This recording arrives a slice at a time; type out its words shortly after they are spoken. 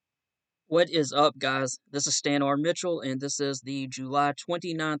What is up, guys? This is Stan R. Mitchell, and this is the July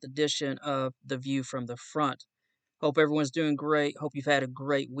 29th edition of The View from the Front. Hope everyone's doing great. Hope you've had a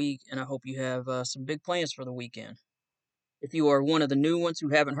great week, and I hope you have some big plans for the weekend. If you are one of the new ones who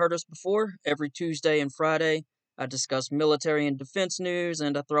haven't heard us before, every Tuesday and Friday, I discuss military and defense news,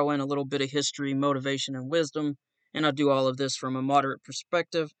 and I throw in a little bit of history, motivation, and wisdom, and I do all of this from a moderate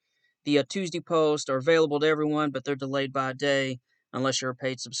perspective. The Tuesday posts are available to everyone, but they're delayed by a day unless you're a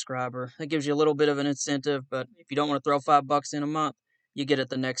paid subscriber. That gives you a little bit of an incentive, but if you don't want to throw $5 in a month, you get it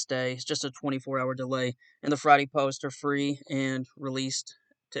the next day. It's just a 24-hour delay, and the Friday posts are free and released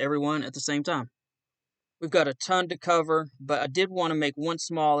to everyone at the same time. We've got a ton to cover, but I did want to make one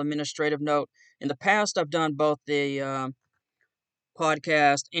small administrative note. In the past, I've done both the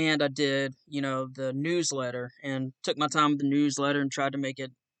podcast and I did, the newsletter, and took my time with the newsletter and tried to make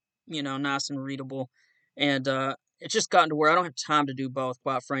it, nice and readable. And it's just gotten to where I don't have time to do both,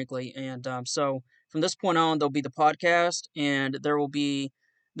 quite frankly. And so from this point on, there'll be the podcast, and there will be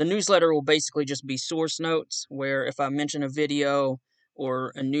the newsletter will basically just be source notes, where if I mention a video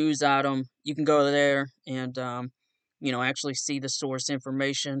or a news item, you can go there and actually see the source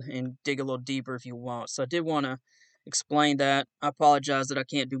information and dig a little deeper if you want. So I did want to explain that. I apologize that I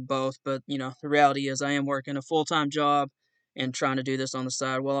can't do both, but the reality is I am working a full-time job and trying to do this on the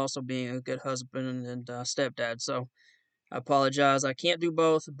side while also being a good husband and stepdad. So I apologize. I can't do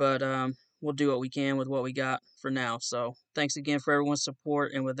both, but we'll do what we can with what we got for now. So thanks again for everyone's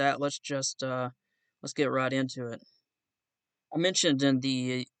support. And with that, let's get right into it. I mentioned in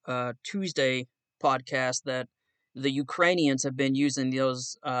the Tuesday podcast that the Ukrainians have been using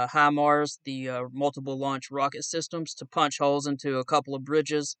those HIMARS, the multiple launch rocket systems, to punch holes into a couple of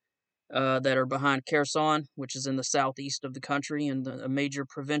bridges that are behind Kherson, which is in the southeast of the country and a major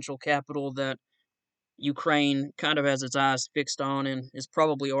provincial capital that Ukraine kind of has its eyes fixed on and is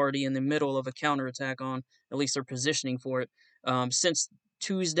probably already in the middle of a counterattack on. At least they're positioning for it. Since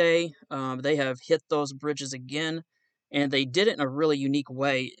Tuesday, they have hit those bridges again, and they did it in a really unique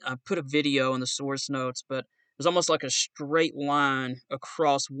way. I put a video in the source notes, but it was almost like a straight line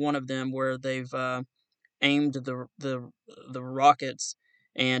across one of them where they've aimed the rockets.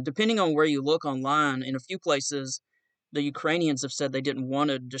 And depending on where you look online, in a few places, the Ukrainians have said they didn't want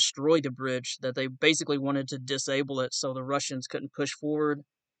to destroy the bridge, that they basically wanted to disable it so the Russians couldn't push forward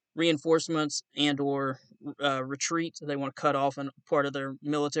reinforcements and or retreat. They want to cut off a part of their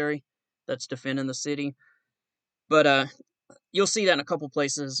military that's defending the city. But you'll see that in a couple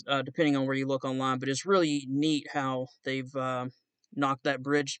places, depending on where you look online. But it's really neat how they've knocked that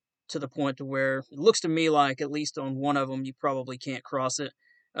bridge to the point to where it looks to me like, at least on one of them, you probably can't cross it.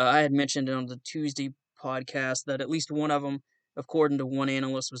 I had mentioned on the Tuesday podcast that at least one of them, according to one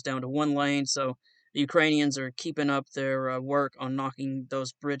analyst, was down to one lane. So the Ukrainians are keeping up their work on knocking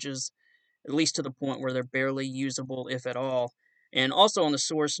those bridges, at least to the point where they're barely usable, if at all. And also on the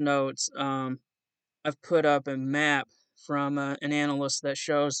source notes, I've put up a map from an analyst that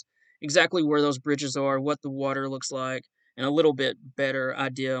shows exactly where those bridges are, what the water looks like, and a little bit better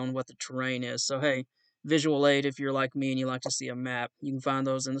idea on what the terrain is. So, hey, visual aid, if you're like me and you like to see a map, you can find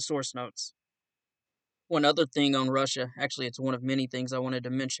those in the source notes. One other thing on Russia, actually, it's one of many things I wanted to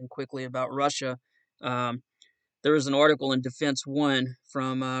mention quickly about Russia. Um, there was an article in Defense One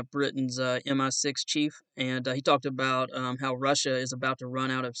from Britain's MI6 chief, and he talked about how Russia is about to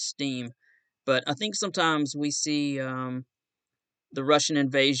run out of steam. But I think sometimes we see the Russian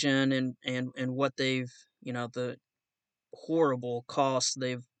invasion and what they've, the horrible costs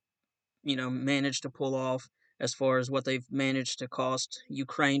they've, managed to pull off as far as what they've managed to cost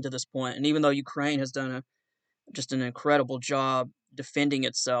Ukraine to this point. And even though Ukraine has done just an incredible job defending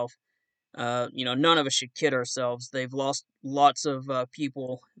itself, none of us should kid ourselves. They've lost lots of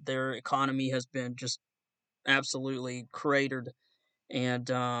people. Their economy has been just absolutely cratered, and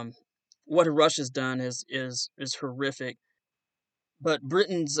what Russia's done is horrific. But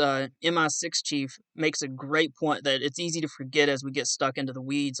Britain's MI6 chief makes a great point that it's easy to forget as we get stuck into the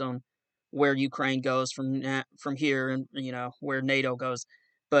weeds on where Ukraine goes from here, and where NATO goes.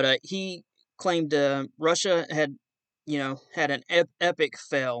 But he claimed Russia had an epic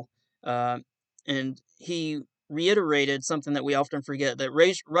fail, uh, and he reiterated something that we often forget,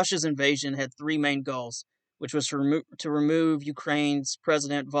 that Russia's invasion had three main goals, which was to remove Ukraine's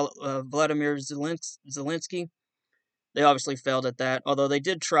president Vladimir Zelensky. They obviously failed at that, although they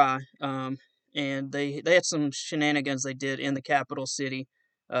did try. And they had some shenanigans they did in the capital city.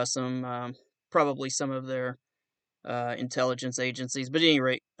 Some probably some of their intelligence agencies, but at any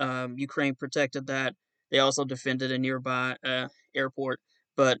rate, Ukraine protected that. They also defended a nearby airport.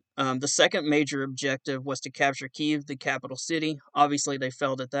 But the second major objective was to capture Kiev, the capital city. Obviously, they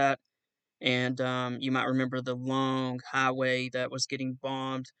failed at that. and you might remember the long highway that was getting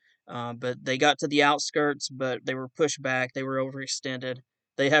bombed. But they got to the outskirts, but they were pushed back. They were overextended.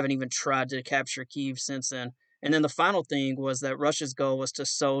 They haven't even tried to capture Kyiv since then. And then the final thing was that Russia's goal was to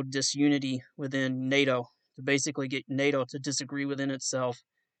sow disunity within NATO, to basically get NATO to disagree within itself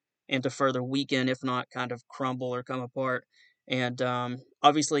and to further weaken, if not kind of crumble or come apart. And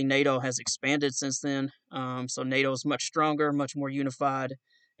obviously, NATO has expanded since then. So NATO is much stronger, much more unified.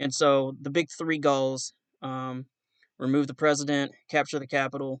 And so the big three goals, um, remove the president, capture the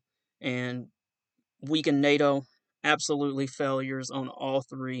capital, and weaken NATO, absolutely failures on all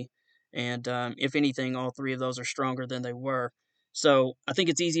three. And if anything, all three of those are stronger than they were. So I think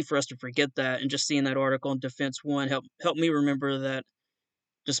it's easy for us to forget that, and just seeing that article in Defense One helped me remember that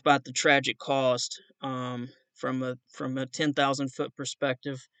despite the tragic cost, from a 10,000 foot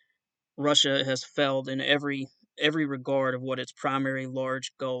perspective, Russia has failed in every regard of what its primary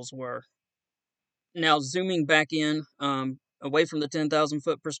large goals were. Now, zooming back in, away from the 10,000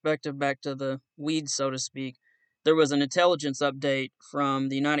 foot perspective, back to the weeds, so to speak, there was an intelligence update from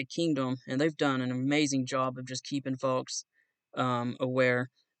the United Kingdom, and they've done an amazing job of just keeping folks aware.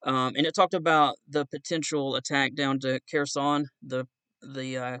 And it talked about the potential attack down to Kherson, the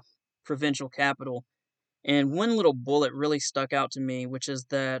provincial capital. And one little bullet really stuck out to me, which is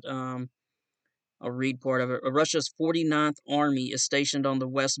that I'll read part of it. Russia's 49th Army is stationed on the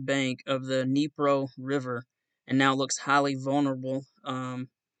west bank of the Dnipro River and now looks highly vulnerable.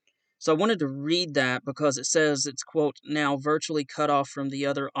 So I wanted to read that because it says it's, quote, now virtually cut off from the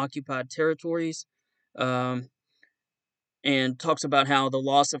other occupied territories. Um, and talks about how the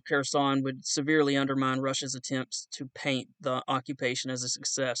loss of Kherson would severely undermine Russia's attempts to paint the occupation as a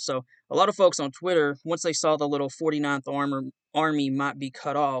success. So a lot of folks on Twitter, once they saw the little 49th Army might be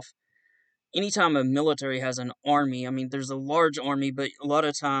cut off, anytime a military has an army, I mean, there's a large army, but a lot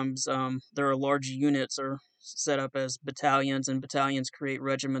of times there are large units or set up as battalions, and battalions create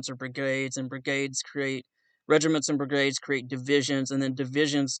regiments or brigades, and brigades create regiments, and brigades create divisions, and then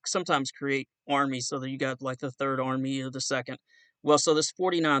divisions sometimes create armies, so that you got like the third army or the second. Well, so this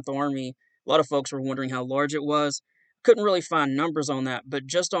 49th Army, a lot of folks were wondering how large it was. Couldn't really find numbers on that, but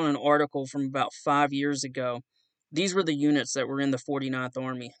just on an article from about 5 years ago, these were the units that were in the 49th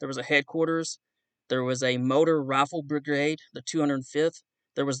Army. There was a headquarters, there was a motor rifle brigade, the 205th.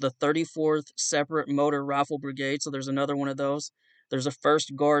 There was the 34th Separate Motor Rifle Brigade, so there's another one of those. There's a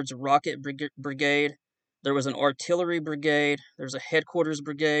 1st Guards Rocket Brigade. There was an artillery brigade. There's a headquarters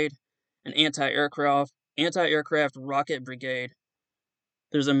brigade, an anti-aircraft rocket brigade.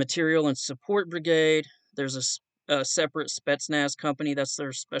 There's a material and support brigade. There's a separate Spetsnaz company, that's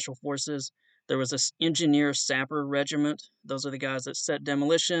their special forces. There was an engineer sapper regiment. Those are the guys that set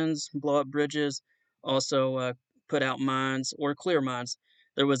demolitions, blow up bridges, also put out mines or clear mines.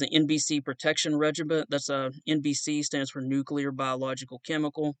 There was an NBC protection regiment. That's NBC stands for nuclear, biological,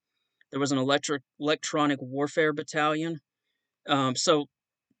 chemical. There was an electronic warfare battalion. So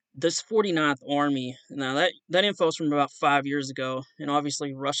this 49th Army, now that info is from about 5 years ago, and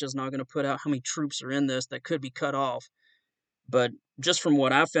obviously Russia's not going to put out how many troops are in this that could be cut off. But just from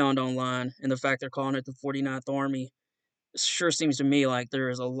what I found online and the fact they're calling it the 49th Army, it sure seems to me like there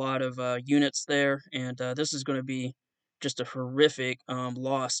is a lot of units there, and this is going to be just a horrific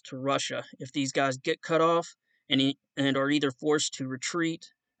loss to Russia if these guys get cut off and are either forced to retreat.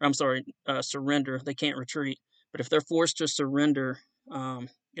 I'm sorry, surrender. They can't retreat, but if they're forced to surrender,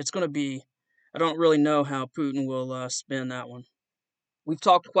 it's going to be. I don't really know how Putin will spin that one. We've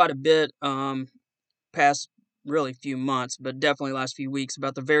talked quite a bit past really few months, but definitely last few weeks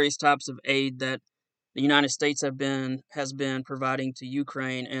about the various types of aid that the United States has been providing to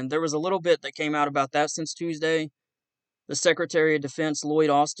Ukraine, and there was a little bit that came out about that since Tuesday. The Secretary of Defense Lloyd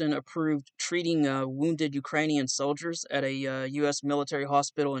Austin approved treating wounded Ukrainian soldiers at a U.S. military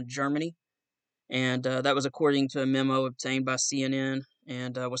hospital in Germany, and that was according to a memo obtained by CNN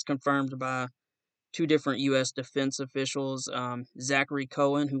and was confirmed by two different U.S. defense officials. Zachary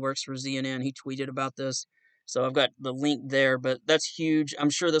Cohen, who works for CNN, he tweeted about this. So I've got the link there, but that's huge. I'm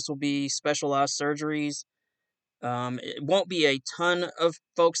sure this will be specialized surgeries. It won't be a ton of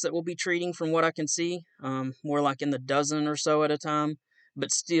folks that will be treating from what I can see, more like in the dozen or so at a time.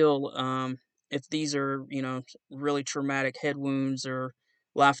 But still, if these are, really traumatic head wounds or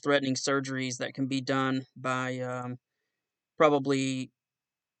life-threatening surgeries that can be done by probably,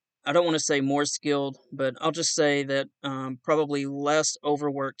 I don't want to say more skilled, but I'll just say that probably less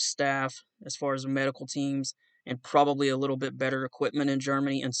overworked staff as far as medical teams, and probably a little bit better equipment in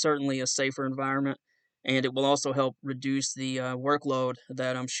Germany, and certainly a safer environment. And it will also help reduce the workload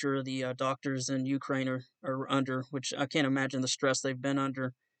that I'm sure the doctors in Ukraine are under, which I can't imagine the stress they've been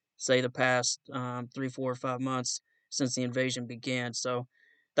under. say, the past 3, 4, or 5 months since the invasion began. So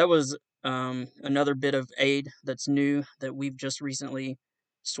that was another bit of aid that's new that we've just recently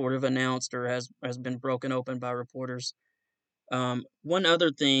sort of announced or has been broken open by reporters. One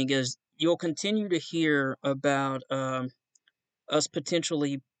other thing is you'll continue to hear about us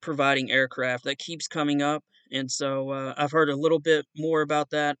potentially providing aircraft. That keeps coming up, and so I've heard a little bit more about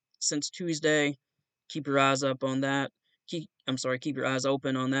that since Tuesday. Keep your eyes up on that. Keep your eyes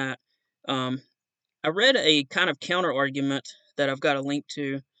open on that. Um, I read a kind of counter argument that I've got a link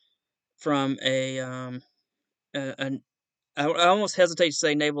to from an I almost hesitate to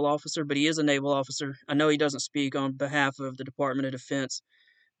say naval officer, but he is a naval officer. I know he doesn't speak on behalf of the Department of Defense,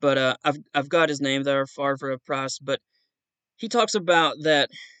 but I've got his name there, Farver Price. But he talks about that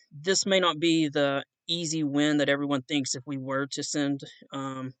this may not be the easy win that everyone thinks if we were to send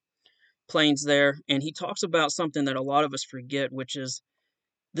planes there, and he talks about something that a lot of us forget, which is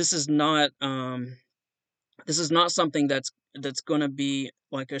this is not this is not something that's going to be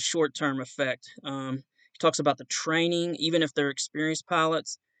like a short term effect. He talks about the training, even if they're experienced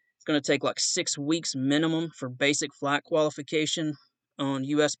pilots, it's going to take like 6 weeks minimum for basic flight qualification on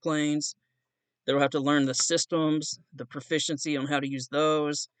U.S. planes. They'll have to learn the systems, the proficiency on how to use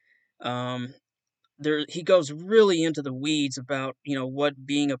those. Um, he goes really into the weeds about what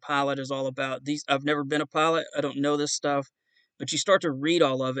being a pilot is all about. These I've never been a pilot. I don't know this stuff, but you start to read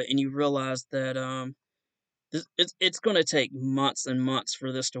all of it and you realize that it's going to take months and months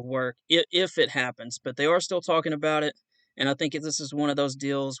for this to work if it happens. But they are still talking about it, and I think this is one of those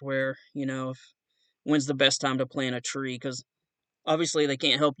deals where when's the best time to plant a tree? Because obviously they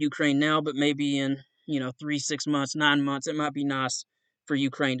can't help Ukraine now, but maybe in 3, 6 months, 9 months, it might be nice for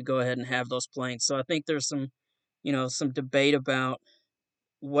Ukraine to go ahead and have those planes. So I think there's some debate about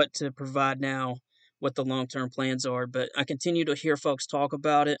what to provide now, what the long term plans are. But I continue to hear folks talk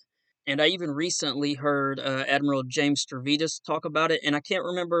about it. And I even recently heard Admiral James Stavridis talk about it. And I can't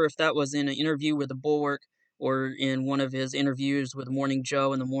remember if that was in an interview with the Bulwark or in one of his interviews with Morning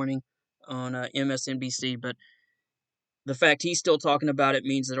Joe in the morning on MSNBC. But the fact he's still talking about it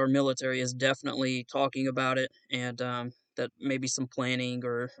means that our military is definitely talking about it, and that maybe some planning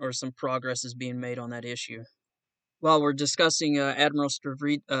or some progress is being made on that issue. While we're discussing Admiral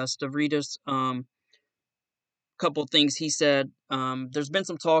Stavridis, couple of things he said. There's been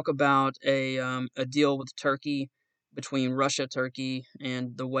some talk about a deal with Turkey, between Russia, Turkey,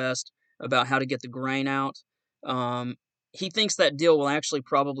 and the West about how to get the grain out. Um, he thinks that deal will actually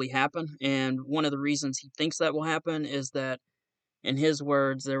probably happen, and one of the reasons he thinks that will happen is that, in his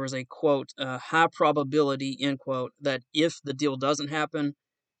words, there was a quote, high probability, end quote, that if the deal doesn't happen,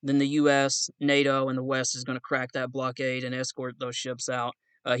 then the U.S., NATO, and the West is going to crack that blockade and escort those ships out.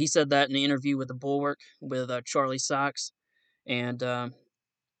 He said that in the interview with the Bulwark with Charlie Sykes. And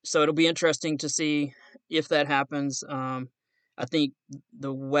so it'll be interesting to see if that happens. I think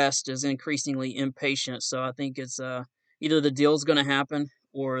the West is increasingly impatient. So I think it's either the deal's going to happen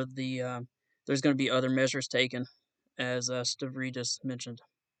or there's going to be other measures taken, as Stavridis mentioned.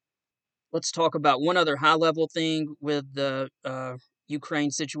 Let's talk about one other high level thing with the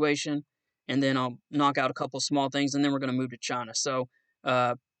Ukraine situation, and then I'll knock out a couple of small things, and then we're going to move to China. So,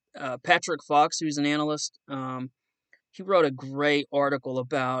 uh, Patrick Fox, who's an analyst, he wrote a great article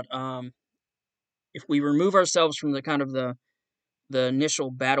about if we remove ourselves from the kind of the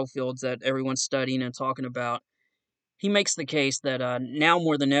initial battlefields that everyone's studying and talking about. He makes the case that now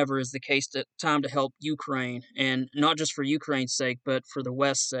more than ever is the time to help Ukraine, and not just for Ukraine's sake, but for the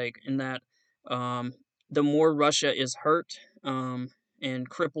West's sake. In that, um, the more Russia is hurt and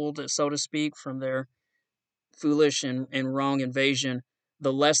crippled, so to speak, from their foolish and wrong invasion,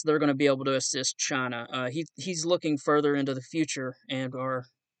 the less they're going to be able to assist China. He's looking further into the future and our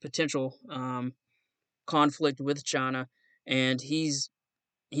potential conflict with China, and he's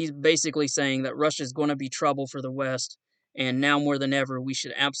basically saying that Russia is going to be trouble for the West, and now more than ever, we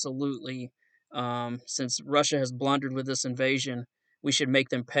should absolutely, since Russia has blundered with this invasion, we should make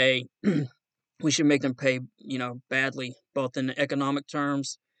them pay. We should make them pay, badly, both in economic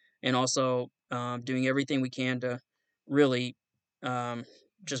terms and also doing everything we can to really um,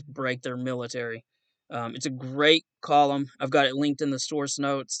 just break their military. It's a great column. I've got it linked in the source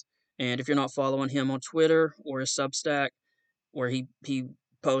notes. And if you're not following him on Twitter or his Substack, where he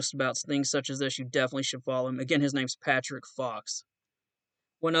posts about things such as this, you definitely should follow him. Again, his name's Patrick Fox.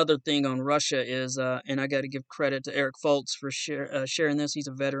 One other thing on Russia is, and I got to give credit to Eric Foltz for sharing this. He's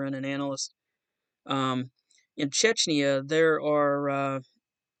a veteran and analyst. Um, in Chechnya, there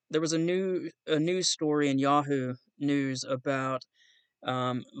was a news story in Yahoo News about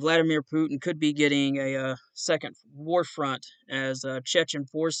Vladimir Putin could be getting a second war front as Chechen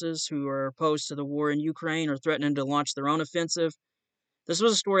forces who are opposed to the war in Ukraine are threatening to launch their own offensive. This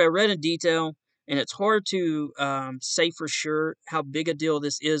was a story I read in detail, and it's hard to say for sure how big a deal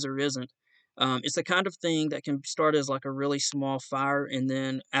this is or isn't. It's the kind of thing that can start as like a really small fire and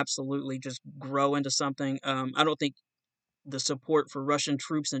then absolutely just grow into something. I don't think the support for Russian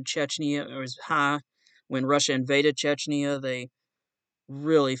troops in Chechnya was high. When Russia invaded Chechnya, they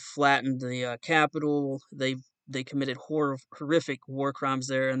really flattened the capital. They committed horrific war crimes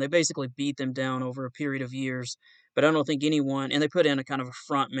there, and they basically beat them down over a period of years. But I don't think anyone, and they put in a kind of a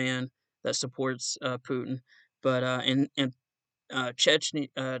front man that supports Putin. But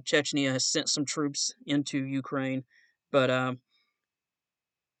Chechnya has sent some troops into Ukraine. But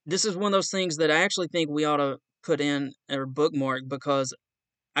this is one of those things that I actually think we ought to put in or bookmark because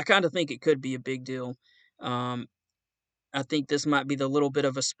I kind of think it could be a big deal. Um, I think this might be the little bit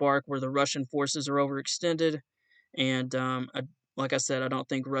of a spark where the Russian forces are overextended, and like I said, I don't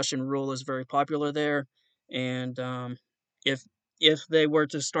think Russian rule is very popular there. And if if they were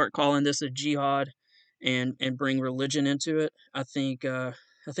to start calling this a jihad and bring religion into it, I think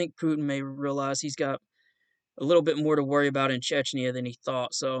Putin may realize he's got a little bit more to worry about in Chechnya than he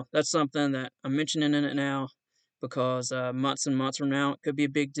thought. So that's something that I'm mentioning in it now because months and months from now it could be a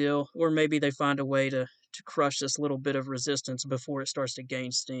big deal, or maybe they find a way to crush this little bit of resistance before it starts to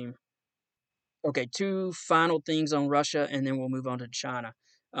gain steam. Okay, two final things on Russia, and then we'll move on to China.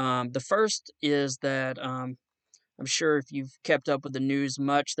 The first is that I'm sure if you've kept up with the news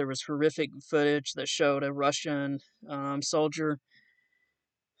much, there was horrific footage that showed a Russian soldier.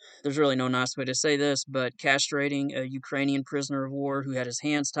 There's really no nice way to say this, but castrating a Ukrainian prisoner of war who had his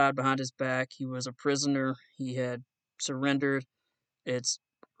hands tied behind his back. He was a prisoner. He had surrendered. It's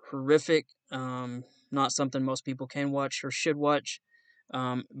horrific. Not something most people can watch or should watch.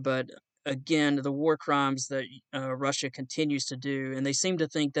 But again, the war crimes that Russia continues to do, and they seem to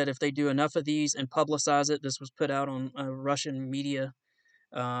think that if they do enough of these and publicize it, this was put out on Russian media.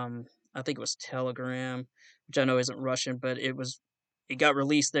 I think it was Telegram, which I know isn't Russian, but it got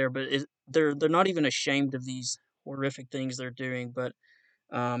released there. But they're not even ashamed of these horrific things they're doing. But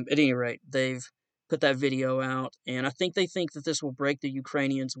at any rate, they've put that video out, and I think that this will break the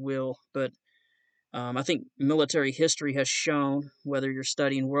Ukrainians' will. But I think military history has shown, whether you're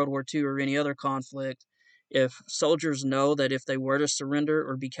studying World War II or any other conflict, if soldiers know that if they were to surrender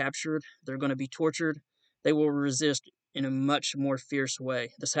or be captured, they're going to be tortured, they will resist in a much more fierce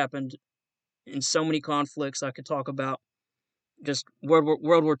way. This happened in so many conflicts I could talk about. Just World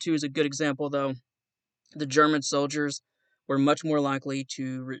War II is a good example, though. The German soldiers were much more likely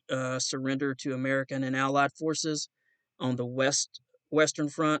to surrender to American and Allied forces on the Western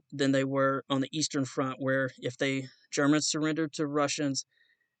Front than they were on the Eastern Front, where if they Germans surrendered to Russians,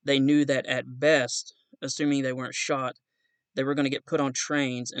 they knew that at best, assuming they weren't shot, they were going to get put on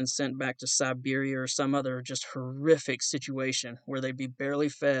trains and sent back to Siberia or some other just horrific situation where they'd be barely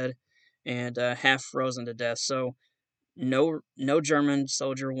fed and half frozen to death. So no German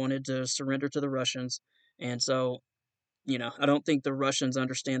soldier wanted to surrender to the Russians, and so I don't think the Russians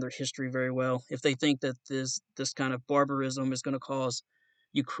understand their history very well. If they think that this kind of barbarism is going to cause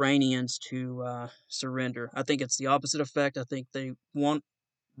Ukrainians to surrender, I think it's the opposite effect. I think they won't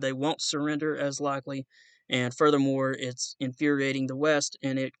surrender as likely, and furthermore, it's infuriating the West,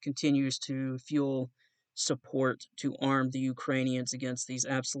 and it continues to fuel support to arm the Ukrainians against these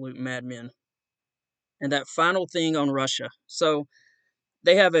absolute madmen. And that final thing on Russia. So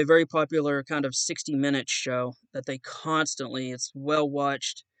they have a very popular kind of 60 minute show that they constantly, it's well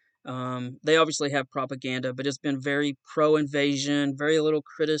watched. They obviously have propaganda, but it's been very pro invasion, very little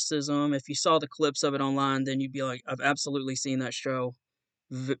criticism. If you saw the clips of it online, then you'd be like, I've absolutely seen that show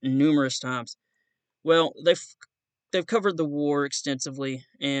numerous times. Well, they've covered the war extensively,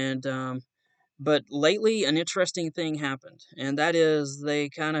 and but lately an interesting thing happened, and that is they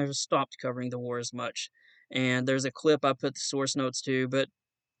kind of stopped covering the war as much. And there's a clip I put the source notes to, but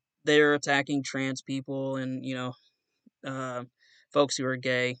they're attacking trans people and uh, folks who are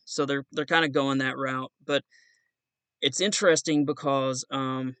gay. So they're kind of going that route. But it's interesting because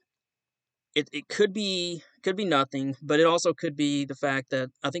it could be nothing, but it also could be the fact that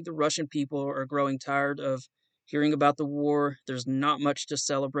I think the Russian people are growing tired of hearing about the war. There's not much to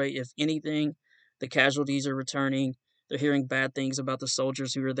celebrate, if anything. The casualties are returning. They're hearing bad things about the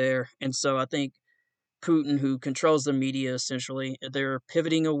soldiers who are there, and so I think Putin, who controls the media essentially, they're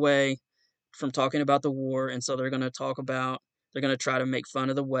pivoting away from talking about the war, and so they're going to try to make fun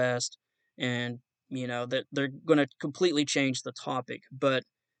of the West, and that they're going to completely change the topic. But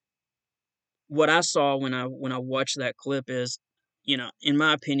what I saw when I watched that clip is in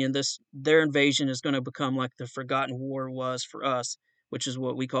my opinion, their invasion is going to become like the Forgotten War was for us, which is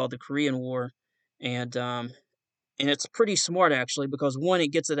what we call the Korean War, and it's pretty smart actually because one,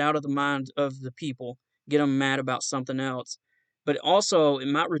 it gets it out of the mind of the people, get them mad about something else, but also it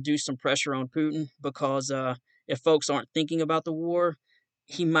might reduce some pressure on Putin because if folks aren't thinking about the war,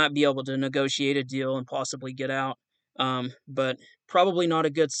 he might be able to negotiate a deal and possibly get out. But probably not a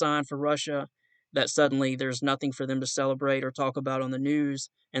good sign for Russia that suddenly there's nothing for them to celebrate or talk about on the news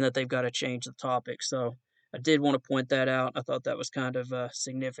and that they've got to change the topic. So I did want to point that out. I thought that was kind of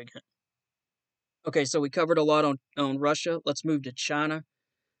significant. Okay, so we covered a lot on Russia. Let's move to China.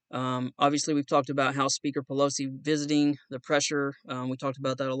 Obviously, we've talked about House Speaker Pelosi visiting, the pressure. We talked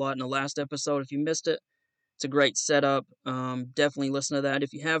about that a lot in the last episode. If you missed it, it's a great setup. Definitely listen to that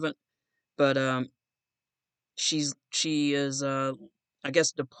if you haven't. But she is, I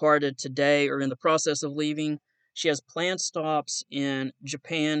guess, departed today or in the process of leaving. She has planned stops in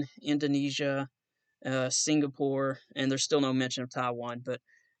Japan, Indonesia, Singapore, and there's still no mention of Taiwan. But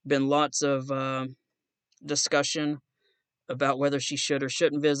been lots of discussion about whether she should or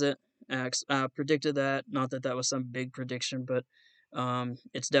shouldn't visit. Predicted that. Not that that was some big prediction, but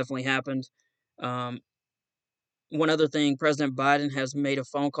it's definitely happened. Um, One other thing, President Biden has made a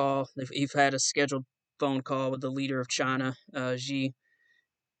phone call. He's had a scheduled phone call with the leader of China, Xi.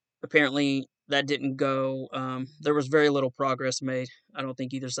 Apparently, that didn't go. There was very little progress made. I don't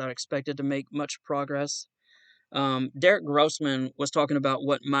think either side expected to make much progress. Derek Grossman was talking about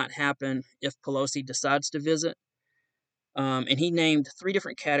what might happen if Pelosi decides to visit. And he named three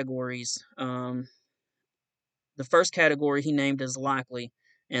different categories. The first category he named as likely,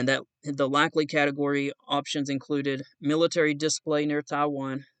 and that the likely category options included military display near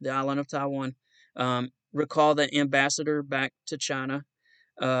Taiwan, the island of Taiwan, recall the ambassador back to China,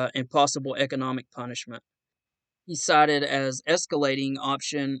 and possible economic punishment. He cited as escalating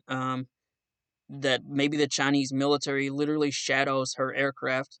option that maybe the Chinese military literally shadows her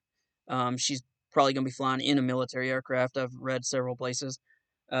aircraft. She's probably going to be flying in a military aircraft. I've read several places.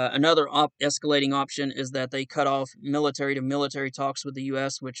 Another escalating option is that they cut off military to military talks with the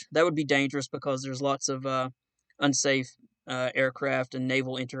U.S., which that would be dangerous because there's lots of unsafe aircraft and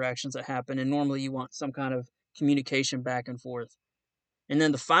naval interactions that happen, and normally you want some kind of communication back and forth. And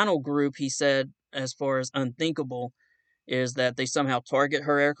then the final group, he said, as far as unthinkable, is that they somehow target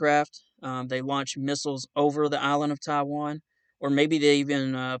her aircraft. They launch missiles over the island of Taiwan, or maybe they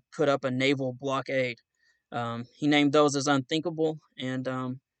even put up a naval blockade. He named those as unthinkable, and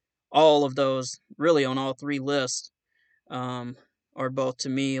all of those, really on all three lists, um, are both to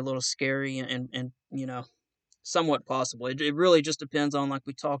me a little scary and somewhat possible. It really just depends on, like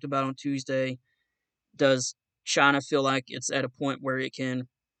we talked about on Tuesday, does China feel like it's at a point where it can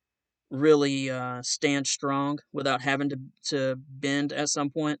really stand strong without having to bend at some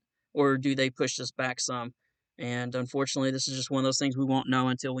point, or do they push this back some? And unfortunately, this is just one of those things we won't know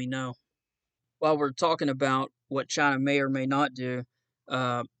until we know. While we're talking about what China may or may not do,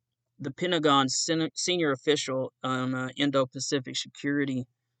 uh, the Pentagon's senior official on Indo-Pacific security,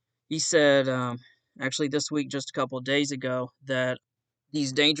 he said, actually this week, just a couple of days ago, that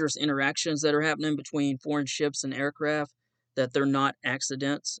these dangerous interactions that are happening between foreign ships and aircraft, that they're not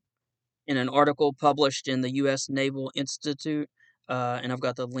accidents. In an article published in the U.S. Naval Institute, and I've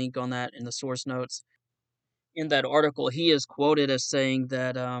got the link on that in the source notes. In that article, he is quoted as saying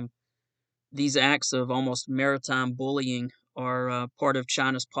that these acts of almost maritime bullying are part of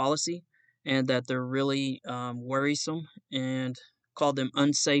China's policy and that they're really worrisome, and called them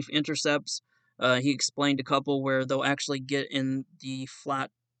unsafe intercepts. He explained a couple where they'll actually get in the flight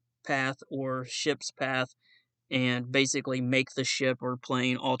path or ship's path and basically make the ship or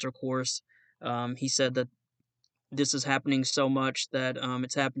plane alter course. He said that this is happening so much that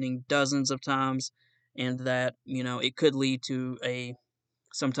it's happening dozens of times, and that it could lead to a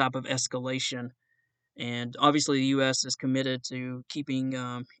some type of escalation. And obviously, the U.S. is committed to keeping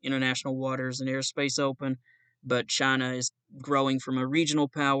international waters and airspace open, but China is growing from a regional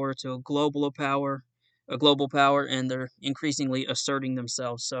power to a global power, and they're increasingly asserting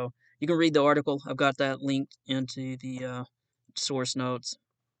themselves. So you can read the article. I've got that linked into the source notes.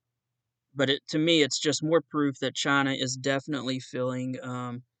 But to me, it's just more proof that China is definitely feeling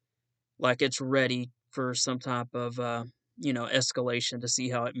like it's ready for some type of escalation to see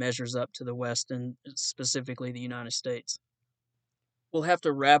how it measures up to the West and specifically the United States. We'll have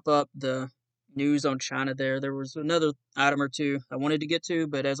to wrap up the news on China there. There was another item or two I wanted to get to,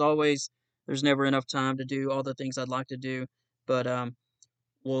 but as always, there's never enough time to do all the things I'd like to do. But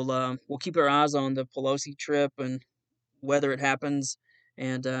we'll keep our eyes on the Pelosi trip and whether it happens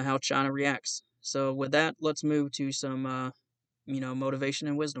and how China reacts. So with that, let's move to some motivation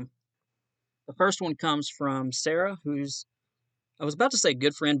and wisdom. The first one comes from Sarah, who's, I was about to say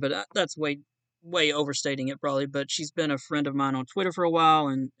good friend, but that's way overstating it probably. But she's been a friend of mine on Twitter for a while,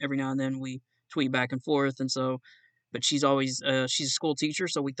 and every now and then we tweet back and forth. And so, but she's a school teacher,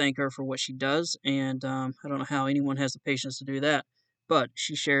 so we thank her for what she does. And I don't know how anyone has the patience to do that, but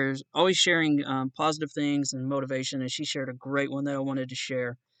she shares always sharing positive things and motivation. And she shared a great one that I wanted to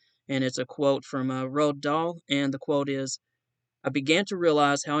share, and it's a quote from Roald Dahl, and the quote is, I began to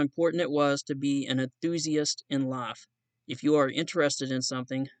realize how important it was to be an enthusiast in life. If you are interested in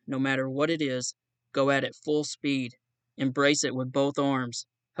something, no matter what it is, go at it full speed. Embrace it with both arms.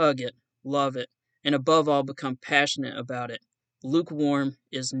 Hug it. Love it. And above all, become passionate about it. Lukewarm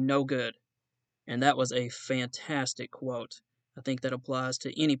is no good. And that was a fantastic quote. I think that applies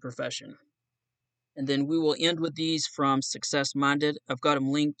to any profession. And then we will end with these from Success Minded. I've got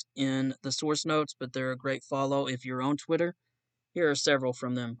them linked in the source notes, but they're a great follow if you're on Twitter. Here are several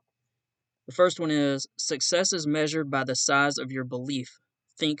from them. The first one is, success is measured by the size of your belief.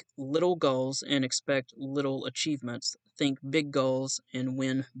 Think little goals and expect little achievements. Think big goals and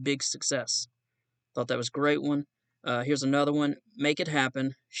win big success. Thought that was a great one. Here's another one. Make it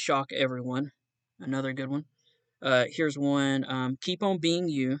happen. Shock everyone. Another good one. Here's one. Keep on being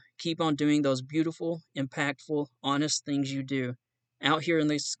you. Keep on doing those beautiful, impactful, honest things you do. Out here in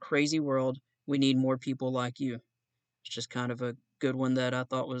this crazy world, we need more people like you. It's just kind of a good one that I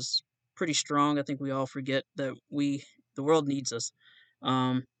thought was pretty strong. I think we all forget that the world needs us.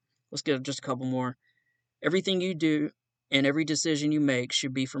 Um, let's get just a couple more. Everything you do and every decision you make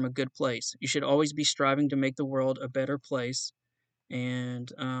should be from a good place. You should always be striving to make the world a better place.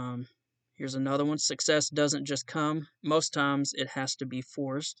 And here's another one. Success doesn't just come. Most times it has to be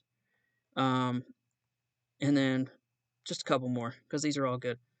forced. Um, and then just a couple more because these are all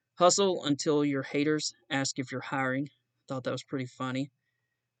good. Hustle until your haters ask if you're hiring. Thought that was pretty funny.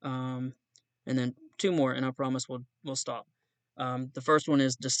 Um, and then two more, and I promise we'll stop. The first one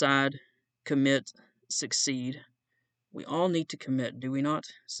is decide, commit, succeed. We all need to commit, do we not?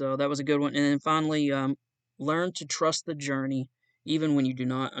 So that was a good one. And then finally, learn to trust the journey, even when you do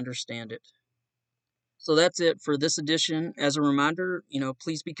not understand it. So that's it for this edition. As a reminder,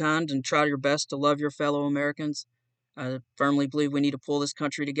 please be kind and try your best to love your fellow Americans. I firmly believe we need to pull this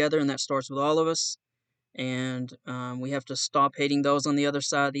country together, and that starts with all of us. And we have to stop hating those on the other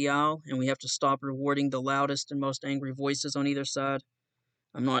side of the aisle, and we have to stop rewarding the loudest and most angry voices on either side.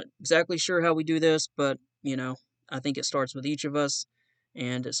 I'm not exactly sure how we do this, but I think it starts with each of us,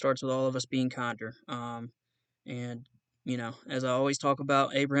 and it starts with all of us being kinder. And as I always talk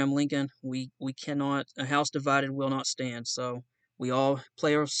about Abraham Lincoln, we cannot, a house divided will not stand. So we all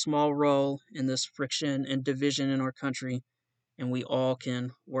play a small role in this friction and division in our country, and we all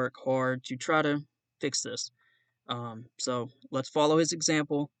can work hard to try to fix this. So let's follow his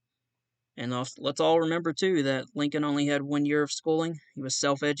example, and let's all remember too that Lincoln only had 1 year of schooling. He was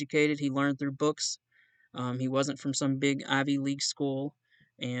self-educated. He learned through books. He wasn't from some big Ivy League school,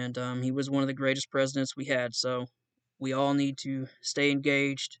 and he was one of the greatest presidents we had. So we all need to stay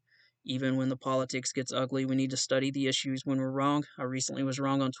engaged, even when the politics gets ugly. We need to study the issues when we're wrong. I recently was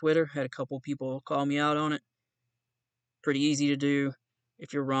wrong on Twitter. Had a couple people call me out on it. Pretty easy to do.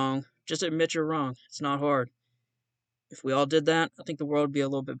 If you're wrong, just admit you're wrong. It's not hard. If we all did that, I think the world would be a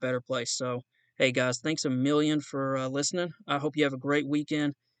little bit better place. So, hey guys, thanks a million for listening. I hope you have a great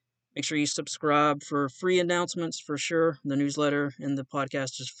weekend. Make sure you subscribe for free announcements for sure. The newsletter and the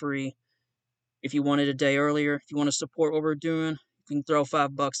podcast is free. If you want it a day earlier, if you want to support what we're doing, you can throw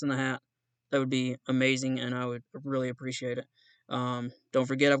 $5 in the hat. That would be amazing, and I would really appreciate it. Don't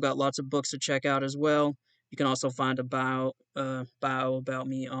forget, I've got lots of books to check out as well. You can also find a bio about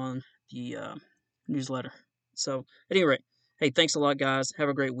me on the newsletter. So, at any rate, hey, thanks a lot, guys. Have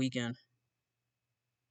a great weekend.